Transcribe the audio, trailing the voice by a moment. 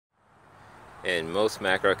In most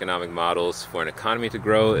macroeconomic models, for an economy to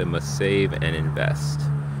grow, it must save and invest.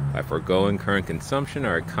 By foregoing current consumption,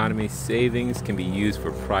 our economy's savings can be used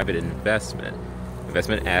for private investment.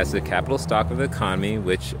 Investment adds to the capital stock of the economy,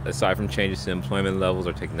 which, aside from changes to employment levels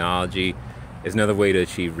or technology, is another way to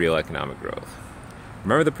achieve real economic growth.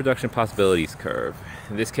 Remember the production possibilities curve.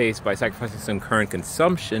 In this case, by sacrificing some current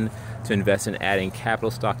consumption to invest in adding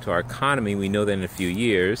capital stock to our economy, we know that in a few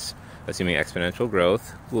years, assuming exponential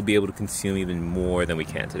growth, we'll be able to consume even more than we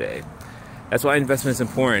can today. That's why investment is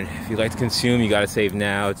important. If you like to consume, you got to save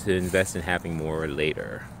now to invest in having more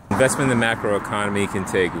later. Investment in the macroeconomy can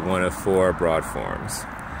take one of four broad forms: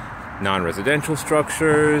 non-residential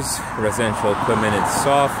structures, residential equipment and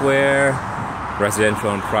software, residential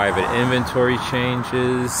and private inventory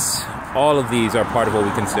changes. All of these are part of what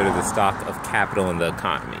we consider the stock of capital in the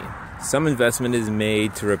economy. Some investment is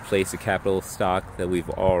made to replace the capital stock that we've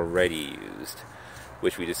already used,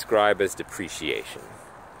 which we describe as depreciation.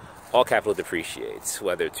 All capital depreciates,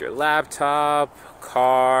 whether it's your laptop,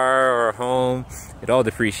 car, or home. It all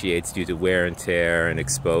depreciates due to wear and tear and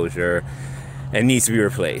exposure and needs to be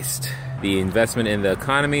replaced. The investment in the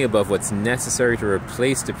economy above what's necessary to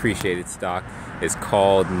replace depreciated stock is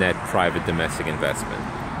called net private domestic investment,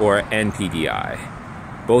 or NPDI.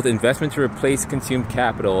 Both investment to replace consumed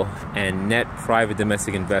capital and net private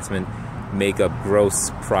domestic investment make up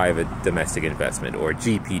gross private domestic investment, or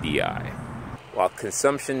GPDI. While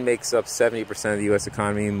consumption makes up 70% of the U.S.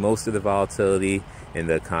 economy, most of the volatility in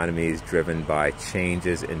the economy is driven by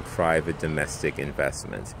changes in private domestic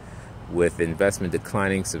investment, with investment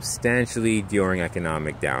declining substantially during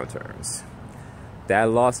economic downturns.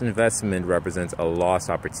 That lost investment represents a lost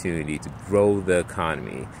opportunity to grow the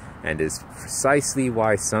economy, and is precisely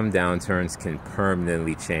why some downturns can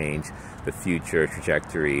permanently change the future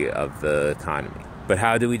trajectory of the economy. But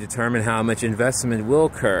how do we determine how much investment will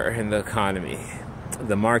occur in the economy?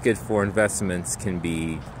 The market for investments can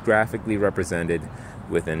be graphically represented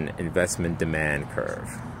with an investment demand curve.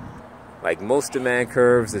 Like most demand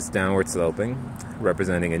curves, it's downward sloping,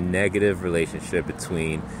 representing a negative relationship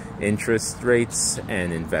between interest rates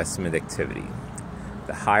and investment activity.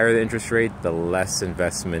 The higher the interest rate, the less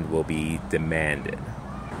investment will be demanded.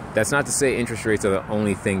 That's not to say interest rates are the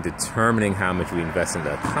only thing determining how much we invest in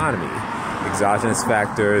the economy. Exogenous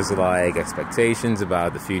factors like expectations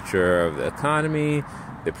about the future of the economy,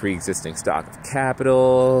 the pre-existing stock of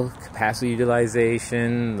capital, capacity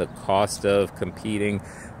utilization, the cost of competing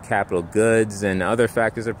capital goods and other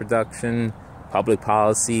factors of production, public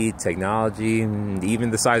policy, technology, and even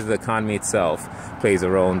the size of the economy itself plays a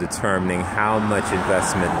role in determining how much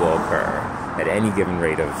investment will occur at any given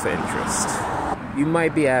rate of interest. You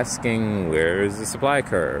might be asking, where is the supply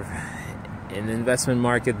curve? In the investment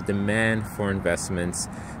market, the demand for investments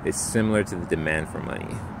is similar to the demand for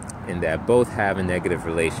money, in that both have a negative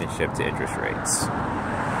relationship to interest rates.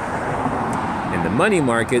 In the money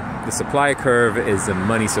market, the supply curve is the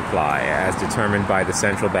money supply as determined by the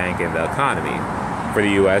central bank in the economy. For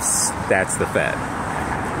the US, that's the Fed.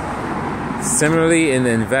 Similarly, in the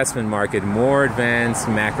investment market, more advanced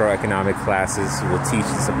macroeconomic classes will teach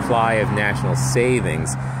the supply of national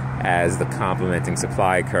savings as the complementing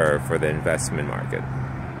supply curve for the investment market.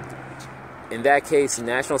 In that case,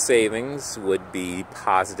 national savings would be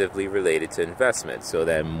positively related to investment, so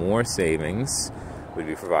that more savings would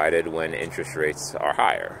be provided when interest rates are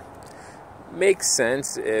higher. Makes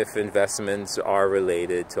sense if investments are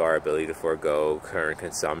related to our ability to forego current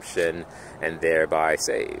consumption and thereby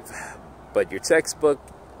save. But your textbook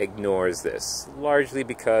ignores this, largely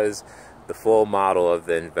because the full model of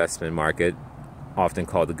the investment market, often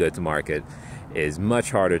called the goods market, is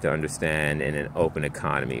much harder to understand in an open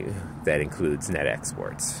economy that includes net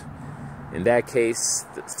exports. In that case,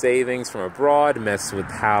 the savings from abroad mess with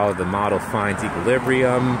how the model finds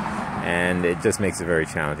equilibrium, and it just makes it very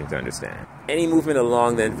challenging to understand. Any movement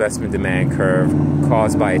along the investment demand curve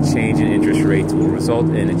caused by a change in interest rates will result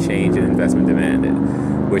in a change in investment demanded,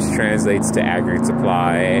 which translates to aggregate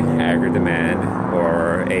supply, aggregate demand,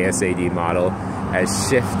 or ASAD model, as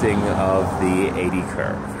shifting of the AD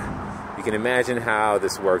curve. You can imagine how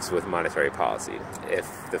this works with monetary policy. If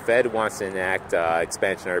the Fed wants to enact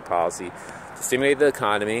expansionary policy to stimulate the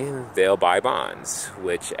economy, they'll buy bonds,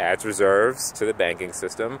 which adds reserves to the banking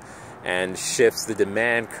system and shifts the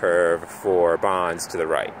demand curve for bonds to the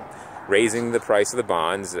right, raising the price of the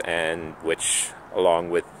bonds, and which,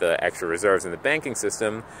 along with the extra reserves in the banking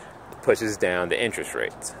system, pushes down the interest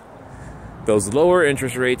rates. Those lower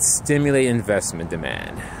interest rates stimulate investment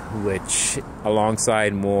demand, which,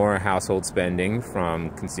 alongside more household spending from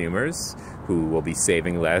consumers who will be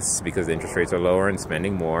saving less because the interest rates are lower and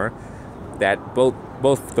spending more, that both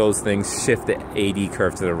Both those things shift the AD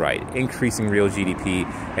curve to the right, increasing real GDP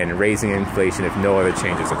and raising inflation if no other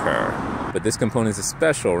changes occur. But this component is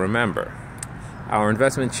special, remember. Our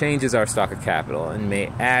investment changes our stock of capital and may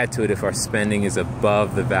add to it if our spending is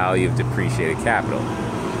above the value of depreciated capital.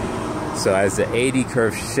 So as the AD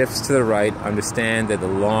curve shifts to the right, understand that the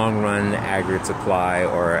long-run aggregate supply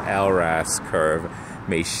or LRAS curve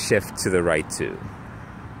may shift to the right too.